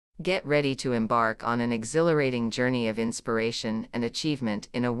Get ready to embark on an exhilarating journey of inspiration and achievement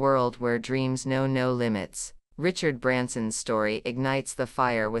in a world where dreams know no limits. Richard Branson's story ignites the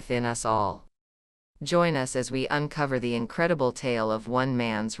fire within us all. Join us as we uncover the incredible tale of one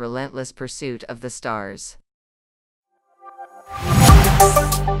man's relentless pursuit of the stars.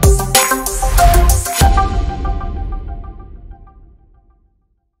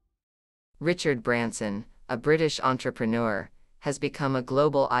 Richard Branson, a British entrepreneur, has become a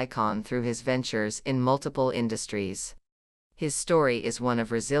global icon through his ventures in multiple industries. His story is one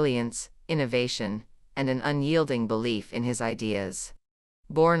of resilience, innovation, and an unyielding belief in his ideas.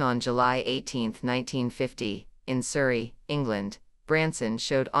 Born on July 18, 1950, in Surrey, England, Branson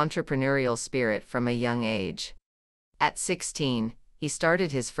showed entrepreneurial spirit from a young age. At 16, he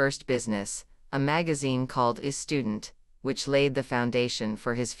started his first business, a magazine called A Student, which laid the foundation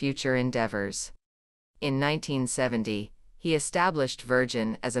for his future endeavors. In 1970, he established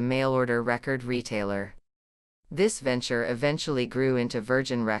Virgin as a mail-order record retailer. This venture eventually grew into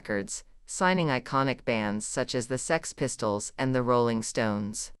Virgin Records, signing iconic bands such as the Sex Pistols and the Rolling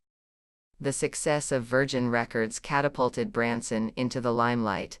Stones. The success of Virgin Records catapulted Branson into the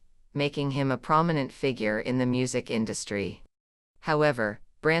limelight, making him a prominent figure in the music industry. However,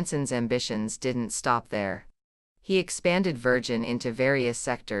 Branson's ambitions didn't stop there. He expanded Virgin into various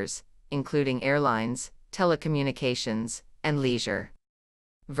sectors, including airlines, telecommunications, and leisure.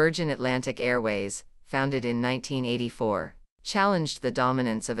 Virgin Atlantic Airways, founded in 1984, challenged the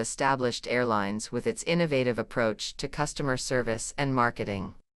dominance of established airlines with its innovative approach to customer service and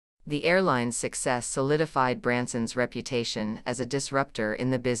marketing. The airline's success solidified Branson's reputation as a disruptor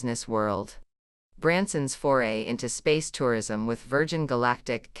in the business world. Branson's foray into space tourism with Virgin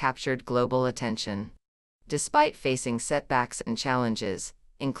Galactic captured global attention. Despite facing setbacks and challenges,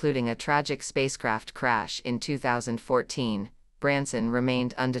 including a tragic spacecraft crash in 2014, Branson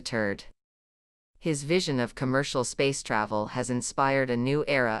remained undeterred. His vision of commercial space travel has inspired a new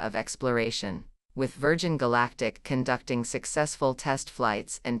era of exploration, with Virgin Galactic conducting successful test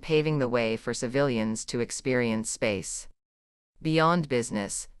flights and paving the way for civilians to experience space. Beyond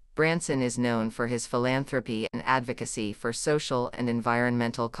business, Branson is known for his philanthropy and advocacy for social and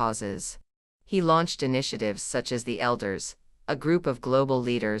environmental causes. He launched initiatives such as the Elders, a group of global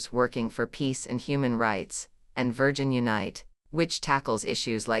leaders working for peace and human rights, and Virgin Unite, which tackles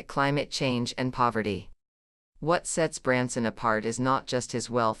issues like climate change and poverty. What sets Branson apart is not just his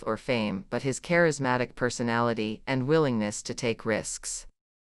wealth or fame, but his charismatic personality and willingness to take risks.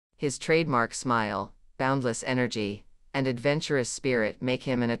 His trademark smile, boundless energy, and adventurous spirit make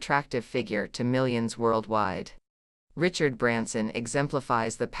him an attractive figure to millions worldwide. Richard Branson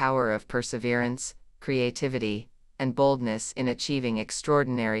exemplifies the power of perseverance, creativity, and boldness in achieving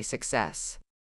extraordinary success.